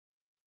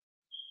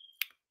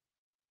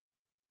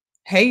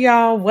Hey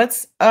y'all,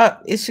 what's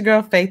up? It's your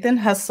girl Faith and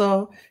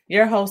Hustle,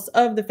 your host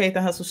of the Faith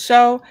and Hustle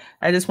Show.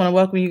 I just want to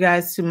welcome you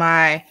guys to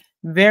my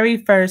very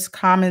first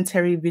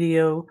commentary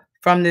video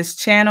from this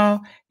channel.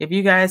 If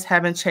you guys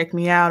haven't checked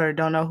me out or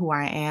don't know who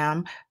I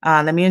am,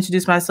 let me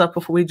introduce myself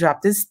before we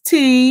drop this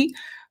tea.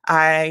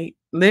 I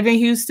live in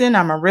Houston.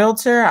 I'm a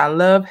realtor. I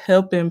love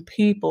helping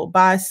people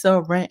buy,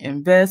 sell, rent,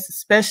 invest,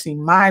 especially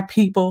my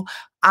people.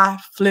 I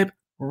flip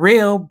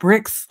real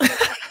bricks.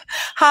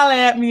 Holla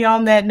at me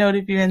on that note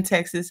if you're in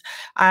Texas.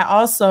 I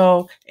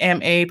also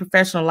am a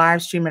professional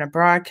live streamer and a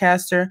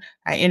broadcaster.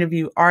 I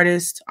interview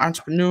artists,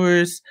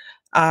 entrepreneurs,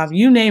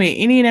 you name it,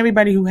 any and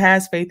everybody who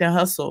has faith and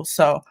hustle.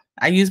 So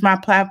I use my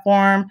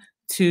platform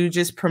to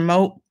just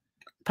promote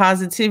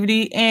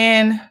positivity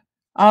and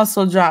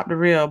also drop the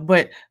real.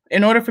 But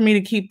in order for me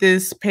to keep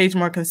this page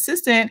more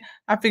consistent,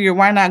 I figured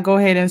why not go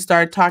ahead and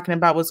start talking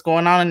about what's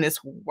going on in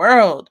this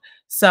world.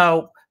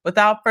 So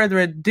without further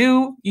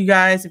ado, you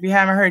guys, if you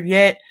haven't heard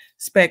yet,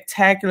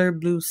 Spectacular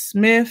Blue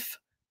Smith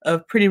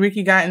of Pretty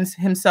Ricky got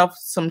himself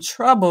some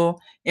trouble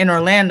in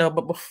Orlando.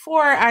 But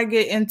before I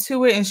get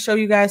into it and show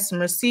you guys some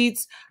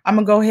receipts, I'm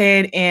gonna go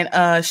ahead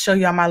and show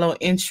y'all my little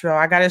intro.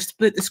 I gotta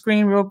split the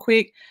screen real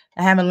quick.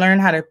 I haven't learned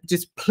how to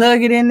just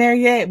plug it in there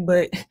yet,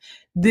 but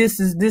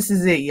this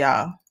is it,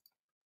 y'all.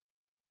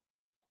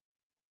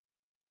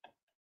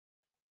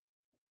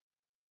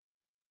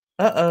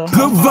 Good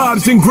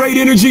vibes and great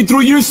energy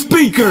through your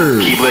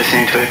speakers. Keep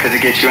listening to it because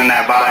it gets you in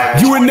that vibe.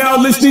 You are now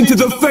listening to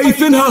the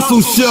Faith and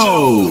Hustle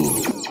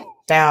Show.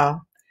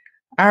 Now,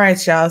 all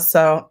right, y'all.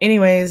 So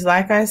anyways,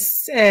 like I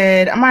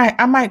said,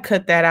 I might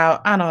cut that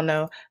out. I don't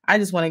know. I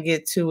just want to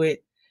get to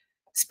it.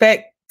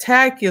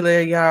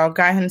 Spectacular, y'all,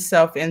 got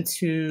himself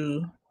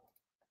into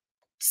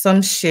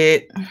some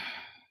shit.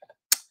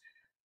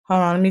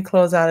 Hold on, let me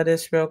close out of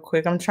this real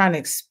quick. I'm trying to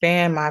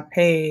expand my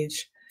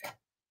page.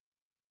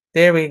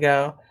 There we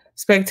go.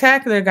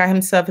 Spectacular got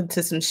himself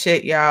into some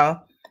shit, y'all.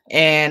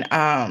 And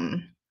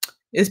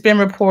it's been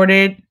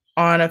reported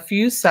on a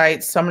few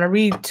sites. So I'm going to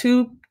read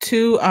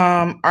two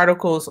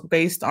articles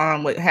based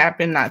on what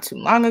happened not too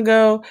long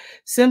ago,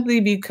 simply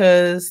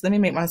because, let me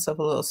make myself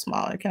a little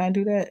smaller. Can I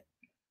do that?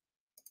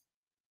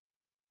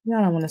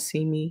 Y'all don't want to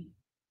see me.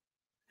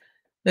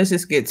 Let's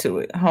just get to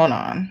it. Hold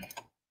on.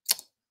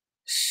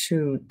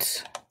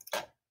 Shoot.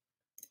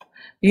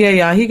 Yeah,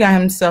 y'all, he got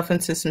himself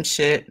into some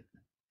shit.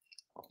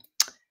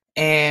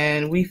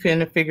 And we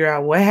finna figure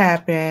out what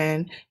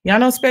happened. Y'all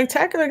know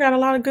Spectacular got a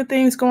lot of good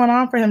things going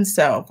on for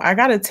himself. I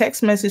got a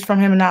text message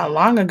from him not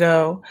long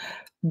ago,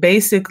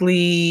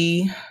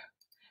 basically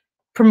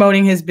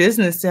promoting his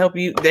business to help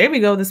you. There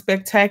we go, the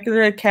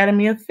Spectacular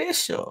Academy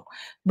official.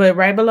 But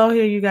right below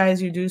here, you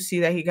guys, you do see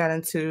that he got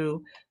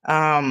into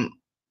a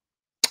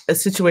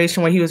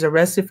situation where he was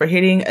arrested for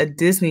hitting a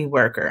Disney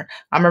worker.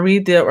 I'm gonna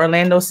read the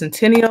Orlando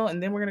Centennial,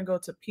 and then we're gonna go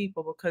to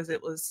People because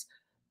it was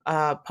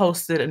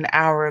posted an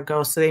hour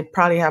ago, so they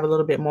probably have a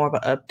little bit more of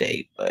an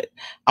update. But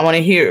I want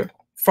to hear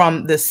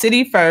from the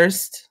city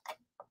first.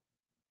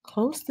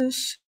 Close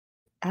this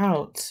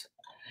out,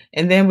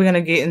 and then we're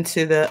gonna get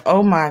into the,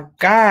 oh my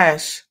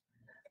gosh,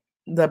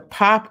 the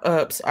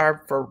pop-ups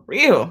are for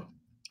real.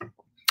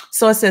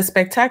 So it says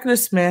Spectacular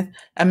Smith,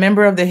 a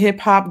member of the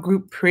hip-hop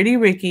group Pretty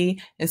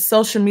Ricky and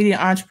social media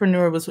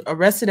entrepreneur, was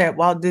arrested at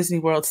Walt Disney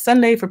World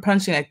Sunday for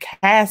punching a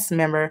cast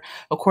member,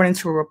 according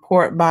to a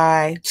report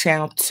by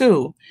Channel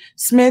 2.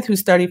 Smith,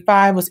 who's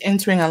 35, was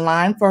entering a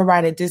line for a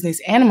ride at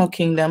Disney's Animal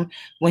Kingdom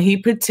when he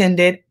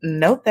pretended,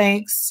 no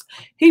thanks,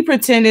 he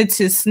pretended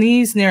to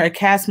sneeze near a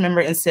cast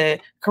member and said,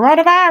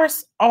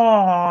 "Coronavirus."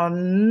 Oh,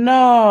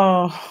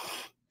 no.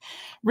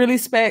 Really,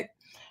 Spec?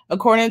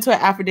 According to an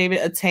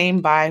affidavit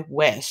obtained by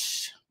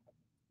Wesh.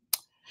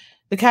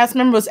 The cast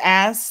member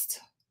asked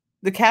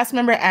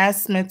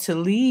Smith to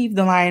leave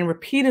the line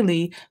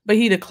repeatedly, but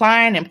he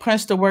declined and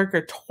punched the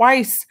worker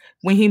twice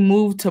when he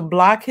moved to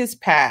block his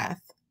path.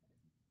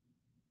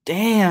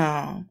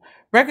 Damn.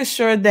 Records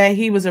showed that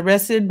he was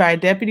arrested by a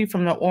deputy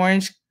from the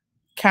Orange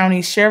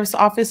County Sheriff's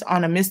Office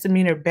on a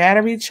misdemeanor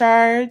battery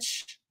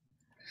charge.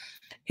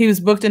 He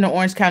was booked in the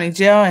Orange County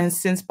Jail and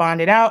since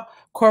bonded out.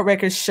 Court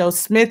records show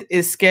Smith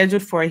is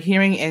scheduled for a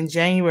hearing in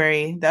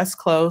January. That's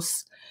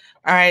close.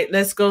 All right,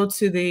 let's go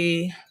to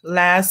the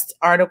last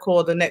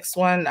article, the next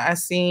one I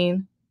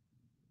seen.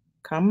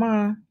 Come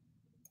on.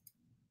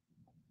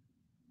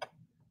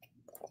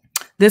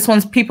 This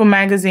one's People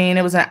Magazine.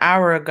 It was an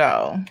hour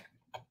ago.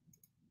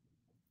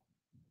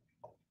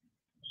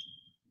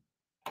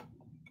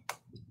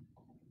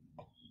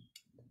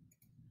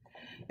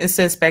 It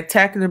says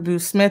Spectacular Blue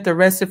Smith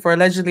arrested for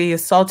allegedly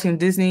assaulting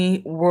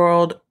Disney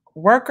World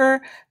worker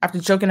after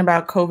joking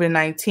about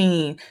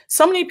COVID-19.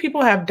 So many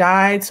people have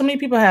died. So many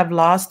people have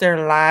lost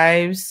their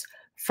lives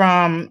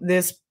from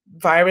this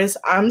virus.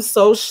 I'm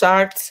so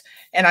shocked,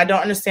 and I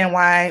don't understand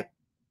why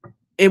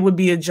it would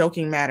be a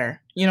joking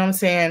matter. You know what I'm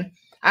saying?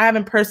 I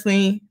haven't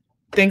personally,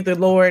 thank the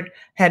Lord,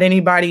 had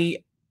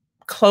anybody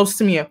close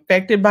to me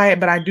affected by it,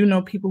 but I do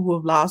know people who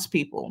have lost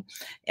people.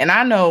 And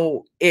I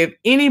know if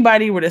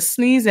anybody were to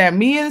sneeze at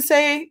me and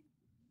say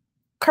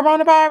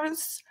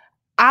coronavirus,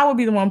 I would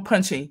be the one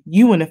punching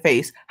you in the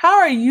face. How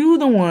are you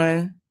the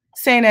one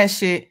saying that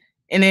shit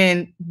and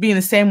then being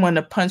the same one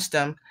to punch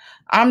them?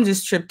 I'm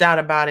just tripped out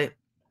about it.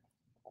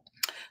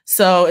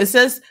 So it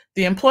says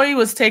the employee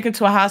was taken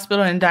to a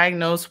hospital and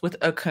diagnosed with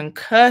a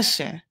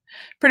concussion.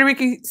 Pretty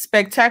Ricky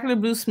Spectacular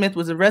Blue Smith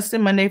was arrested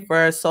Monday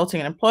for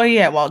assaulting an employee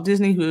at Walt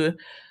Disney who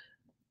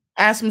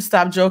asked him to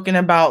stop joking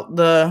about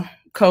the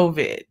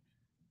COVID.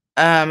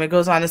 It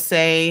goes on to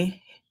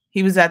say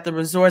he was at the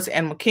resort's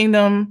Animal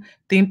Kingdom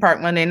theme park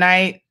Monday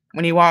night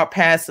when he walked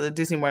past a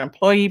Disney World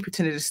employee,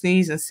 pretended to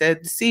sneeze and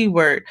said the C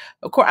word.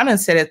 Of course, I done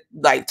said it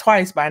like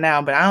twice by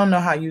now, but I don't know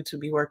how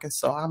YouTube be working,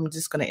 so I'm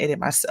just going to edit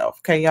myself.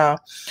 Okay, y'all.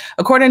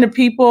 According to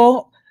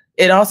People,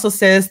 it also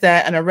says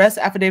that an arrest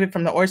affidavit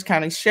from the Orange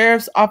County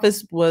Sheriff's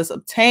Office was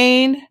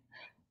obtained.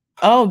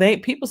 Oh,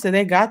 People said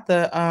they got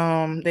the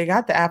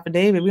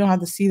affidavit. We don't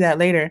have to see that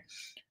later.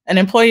 An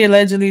employee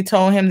allegedly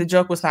told him the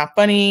joke was not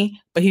funny,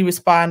 but he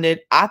responded,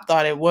 "I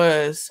thought it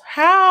was."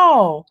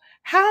 How?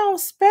 How,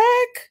 Spec?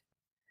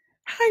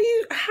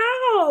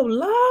 How,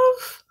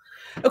 love?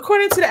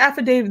 According to the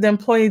affidavit, the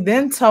employee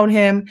then told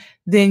him,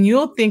 "Then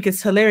you'll think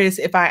it's hilarious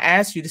if I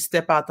ask you to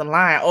step out the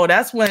line." Oh,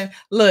 that's when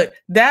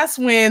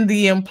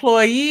the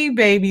employee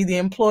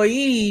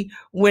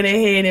went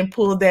ahead and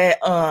pulled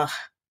that,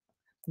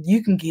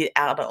 you can get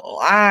out of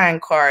line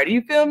card.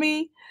 You feel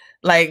me?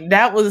 Like,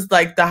 that was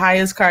like the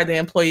highest card the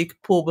employee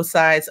could pull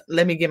besides,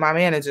 "Let me get my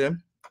manager."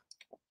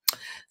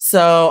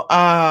 So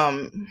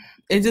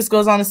it just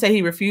goes on to say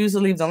he refused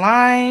to leave the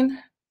line.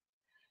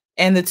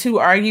 And the two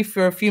argued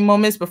for a few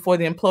moments before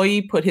the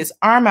employee put his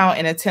arm out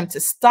in an attempt to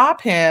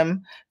stop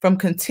him from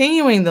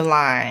continuing the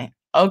line.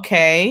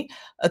 Okay,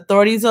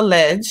 authorities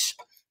allege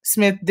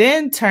Smith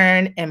then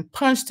turned and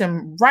punched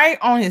him right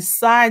on his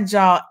side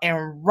jaw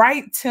and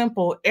right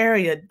temple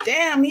area.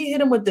 Damn, he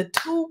hit him with the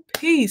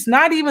two-piece,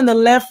 not even the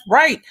left,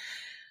 right.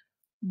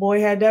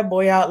 Boy, had that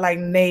boy out like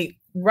Nate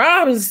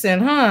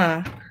Robinson,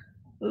 huh?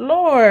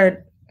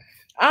 Lord.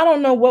 I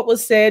don't know what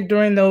was said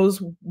during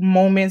those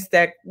moments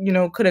that,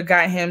 could have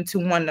got him to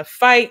want to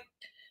fight.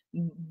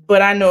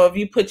 But I know if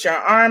you put your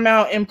arm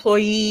out,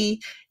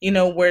 employee,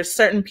 where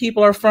certain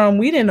people are from,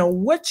 we didn't know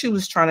what you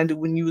was trying to do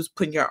when you was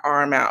putting your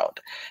arm out.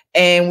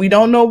 And we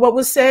don't know what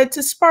was said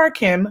to spark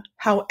him.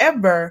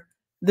 However,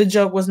 the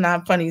joke was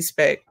not funny,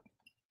 Spec.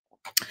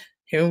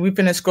 Here, we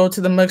finna scroll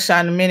to the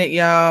mugshot in a minute,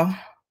 y'all.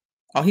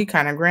 Oh, he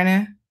kind of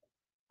grinning.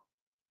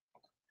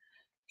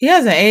 He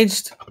hasn't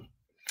aged.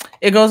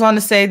 It goes on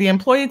to say the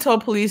employee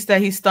told police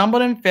that he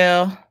stumbled and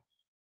fell,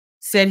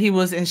 said he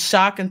was in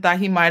shock and thought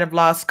he might have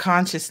lost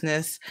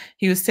consciousness.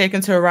 He was taken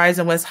to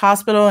Horizon West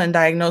Hospital and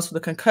diagnosed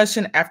with a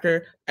concussion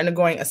after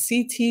undergoing a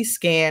CT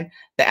scan,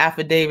 the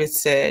affidavit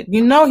said.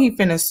 You know he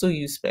finna sue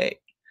you, Spec.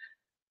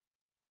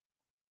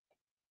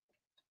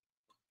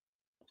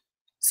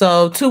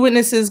 So two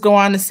witnesses go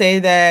on to say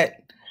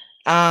that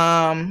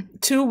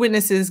two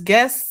witnesses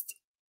guessed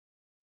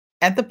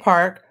at the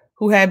park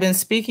who had been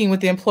speaking with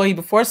the employee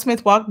before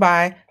Smith walked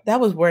by. That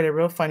was worded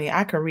real funny.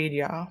 I can read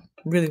y'all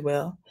really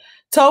well.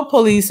 Told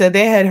police that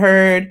they had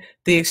heard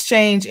the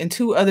exchange, and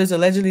two others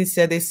allegedly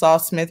said they saw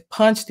Smith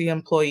punch the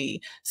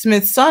employee.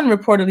 Smith's son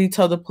reportedly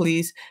told the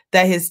police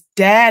that his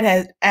dad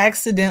had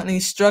accidentally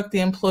struck the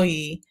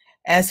employee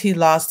as he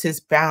lost his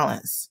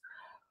balance.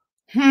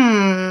 Let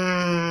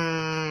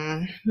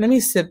me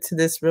sip to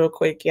this real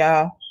quick,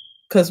 y'all.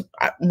 Because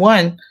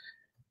one,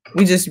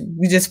 we just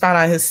found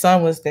out his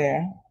son was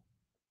there.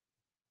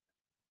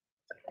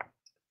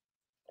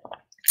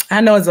 I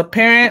know as a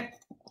parent,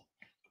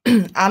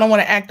 I don't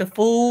want to act a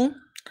fool.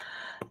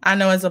 I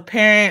know as a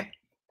parent,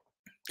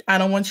 I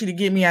don't want you to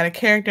get me out of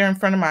character in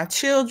front of my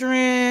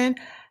children.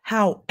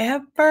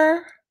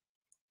 However,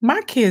 my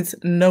kids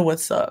know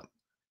what's up,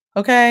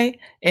 okay?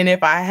 And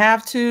if I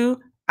have to,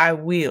 I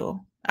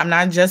will. I'm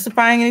not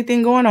justifying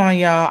anything going on,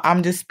 y'all.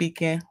 I'm just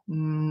speaking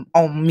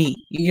on me.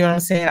 You know what I'm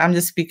saying? I'm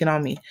just speaking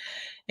on me.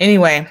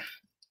 Anyway,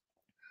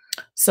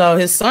 so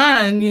his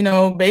son,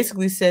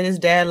 basically said his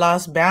dad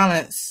lost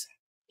balance.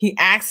 He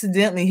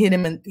accidentally hit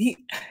him and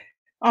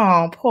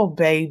oh, poor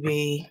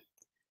baby.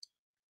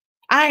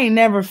 I ain't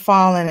never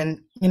fallen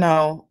and,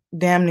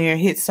 damn near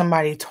hit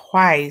somebody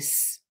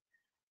twice.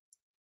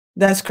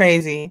 That's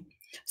crazy.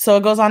 So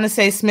it goes on to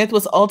say Smith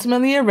was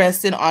ultimately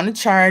arrested on a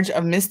charge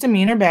of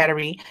misdemeanor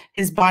battery.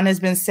 His bond has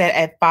been set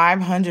at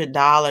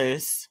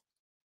 $500.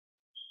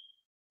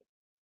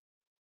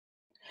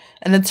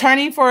 An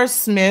attorney for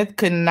Smith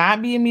could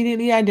not be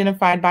immediately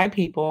identified by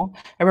People.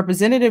 A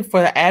representative for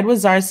the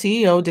Adwazar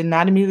CEO did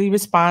not immediately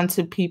respond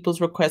to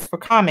People's request for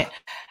comment.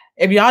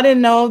 If y'all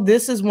didn't know,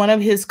 this is one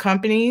of his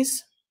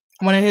companies,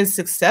 one of his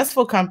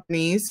successful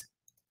companies.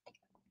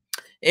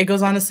 It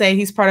goes on to say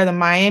he's part of the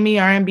Miami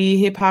R&B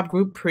hip-hop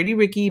group Pretty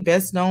Ricky,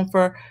 best known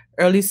for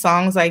early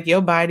songs like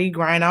Yo Body,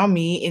 Grind on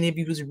Me. And if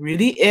you was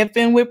really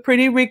effing with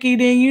Pretty Ricky,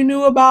 then you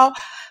knew about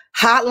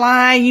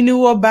Hotline, you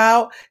knew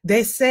about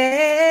They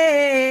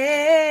Say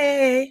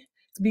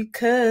It's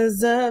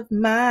Because of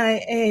My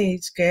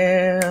Age,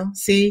 Girl.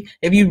 See,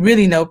 if you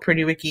really know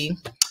Pretty Ricky.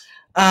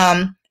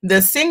 The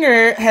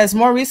singer has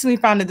more recently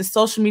founded the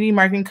social media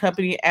marketing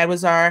company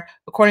Adwazar.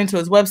 According to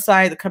his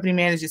website, the company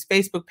manages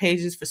Facebook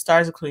pages for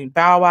stars including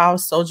Bow Wow,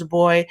 Soulja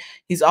Boy.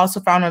 He's also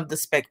founder of the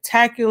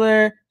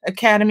Spectacular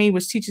Academy,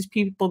 which teaches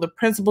people the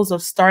principles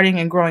of starting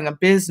and growing a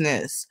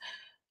business.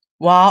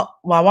 While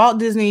Walt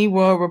Disney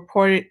World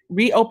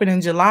reopened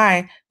in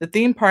July, the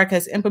theme park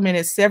has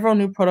implemented several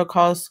new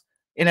protocols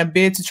in a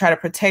bid to try to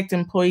protect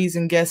employees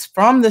and guests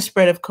from the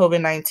spread of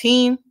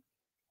COVID-19.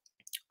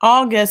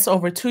 All guests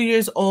over 2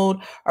 years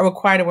old are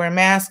required to wear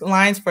masks.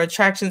 Lines for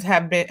attractions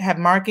have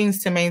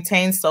markings to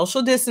maintain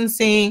social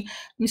distancing.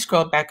 Let me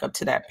scroll back up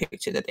to that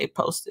picture that they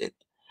posted.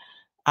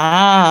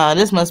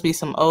 This must be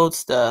some old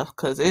stuff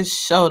because it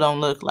sure don't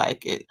look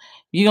like it. If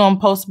you're gonna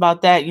post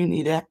about that, you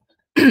need to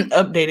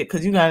update it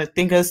because you gotta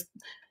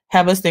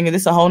have us thinking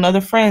this is a whole nother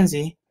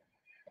frenzy.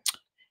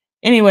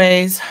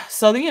 Anyways,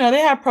 so they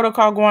have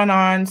protocol going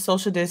on,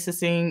 social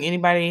distancing.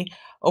 Anybody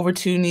over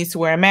 2 needs to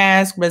wear a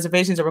mask.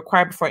 Reservations are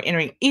required before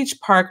entering each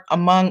park,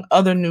 among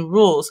other new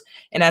rules.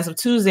 And as of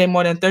Tuesday,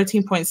 more than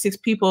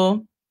 13.6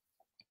 people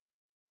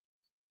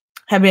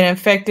have been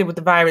infected with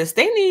the virus.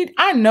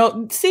 And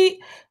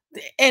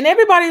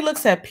everybody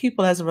looks at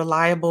people as a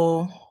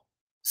reliable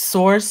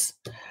source,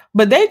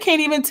 but they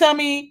can't even tell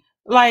me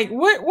like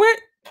what.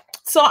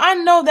 So I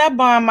know that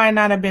bond might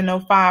not have been no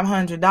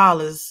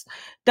 $500.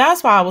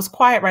 That's why I was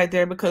quiet right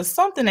there, because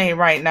something ain't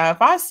right now.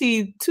 If I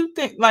see two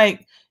things,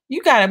 like,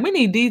 we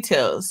need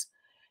details.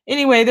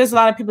 Anyway, there's a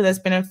lot of people that's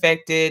been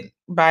infected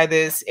by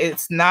this.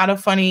 It's not a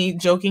funny,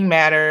 joking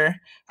matter.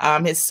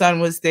 His son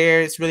was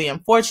there. It's really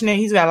unfortunate.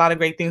 He's got a lot of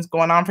great things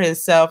going on for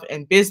himself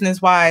and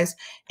business-wise.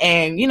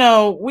 And,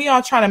 we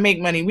all trying to make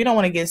money. We don't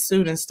want to get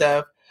sued and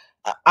stuff.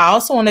 I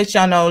also want to let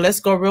y'all know, let's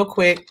go real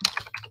quick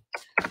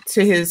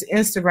to his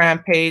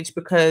Instagram page,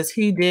 because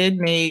he did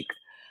make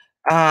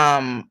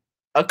a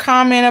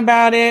comment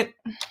about it.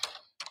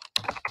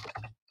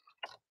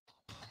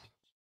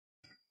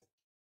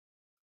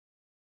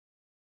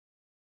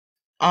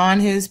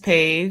 On his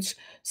page.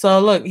 So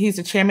look, he's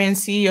the chairman and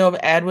CEO of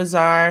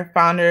Adwazar,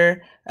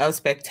 founder of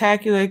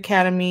Spectacular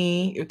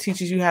Academy. It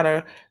teaches you how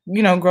to,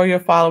 grow your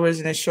followers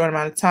in a short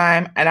amount of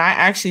time. And I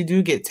actually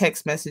do get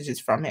text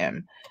messages from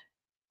him.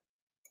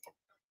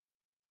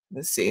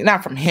 Let's see,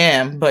 not from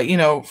him, but,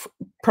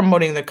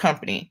 promoting the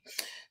company.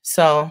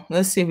 So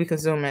let's see if we can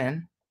zoom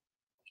in.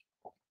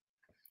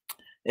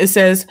 It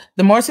says,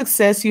 the more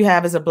success you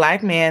have as a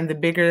Black man, the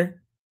bigger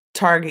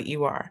target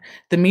you are.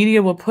 The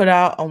media will put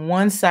out a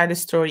one-sided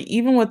story,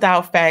 even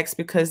without facts,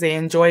 because they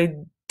enjoy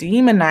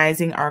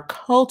demonizing our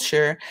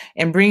culture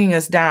and bringing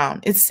us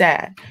down. It's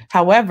sad.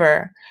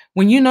 However,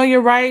 when you know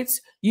your rights,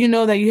 you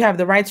know that you have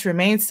the right to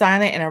remain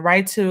silent and a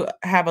right to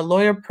have a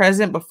lawyer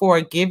present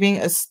before giving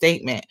a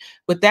statement.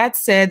 With that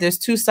said, there's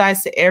two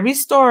sides to every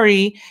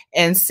story.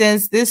 And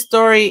since this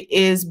story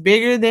is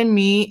bigger than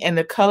me and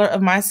the color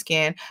of my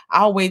skin,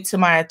 I'll wait till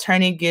my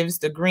attorney gives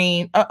the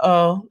green.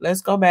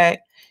 Let's go back.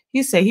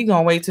 He said he's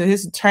going to wait till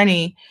his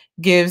attorney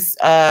gives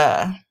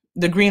the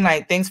green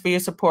light. Thanks for your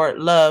support.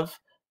 Love.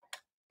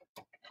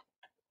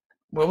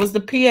 What was the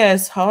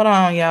PS? Hold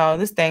on, y'all.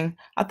 This thing,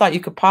 I thought you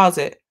could pause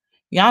it.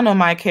 Y'all know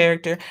my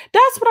character.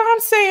 That's what I'm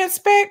saying,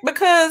 Spec,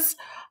 because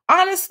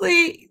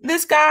honestly,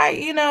 this guy,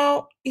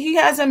 he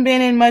hasn't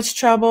been in much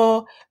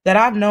trouble that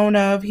I've known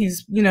of.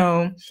 He's,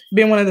 been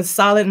one of the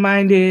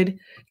solid-minded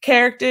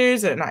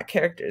characters, or not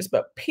characters,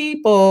 but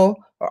people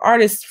or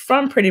artists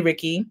from Pretty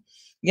Ricky.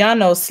 Y'all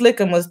know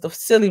Slickum was the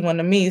silly one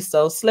to me,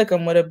 so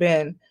Slickum would have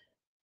been,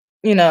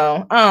 I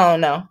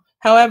don't know.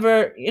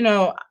 However,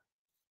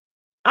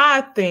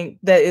 I think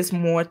that it's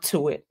more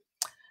to it.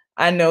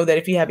 I know that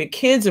if you have your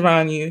kids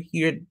around you,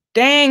 you're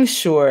dang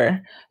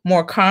sure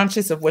more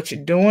conscious of what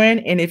you're doing.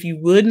 And if you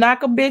would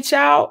knock a bitch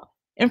out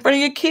in front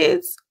of your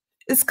kids,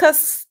 it's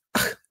because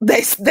they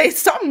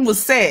something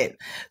was said.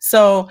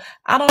 So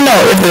I don't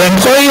know if the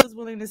employee was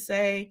willing to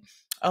say,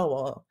 oh,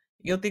 well,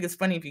 you'll think it's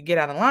funny if you get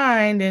out of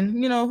line, then,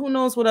 who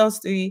knows what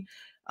else the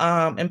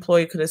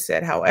employee could have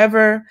said.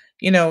 However,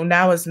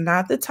 now is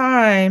not the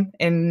time,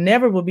 and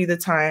never will be the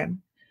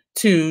time,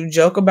 to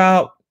joke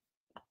about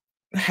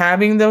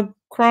having the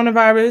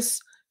coronavirus,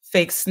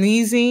 fake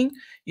sneezing.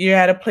 You're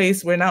at a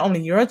place where not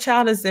only your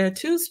child is there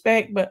too,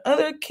 Spec, but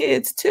other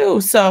kids too.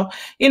 So,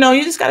 you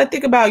just got to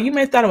think about, you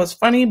may have thought it was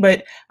funny,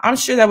 but I'm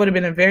sure that would have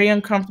been a very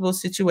uncomfortable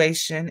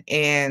situation.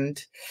 And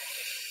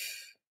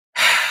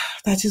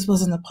that just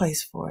wasn't the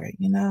place for it.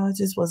 It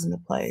just wasn't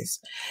the place.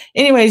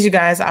 Anyways, you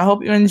guys, I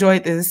hope you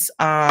enjoyed this,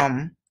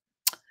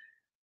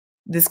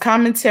 this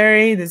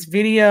commentary, this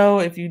video.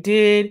 If you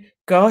did,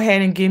 go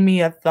ahead and give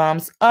me a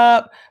thumbs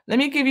up. Let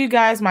me give you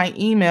guys my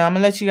email. I'm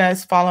going to let you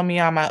guys follow me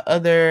on my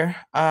other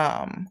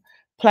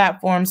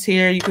platforms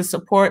here. You can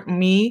support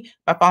me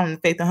by following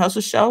the Faith and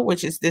Hustle Show,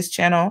 which is this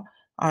channel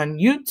on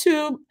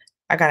YouTube.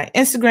 I got an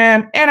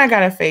Instagram and I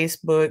got a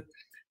Facebook.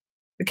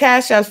 The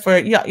cash apps for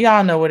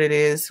y'all know what it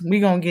is.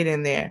 We're going to get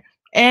in there.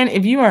 And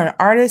if you are an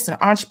artist, an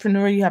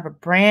entrepreneur, you have a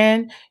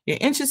brand, you're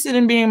interested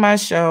in being my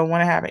show,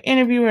 want to have an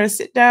interview or a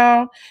sit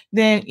down,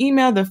 then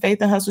email the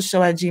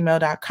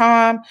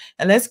faithnhustleshow@gmail.com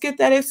and let's get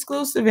that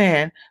exclusive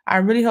in. I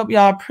really hope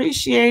y'all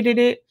appreciated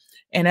it.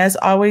 And as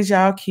always,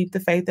 y'all keep the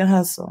faith and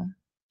hustle.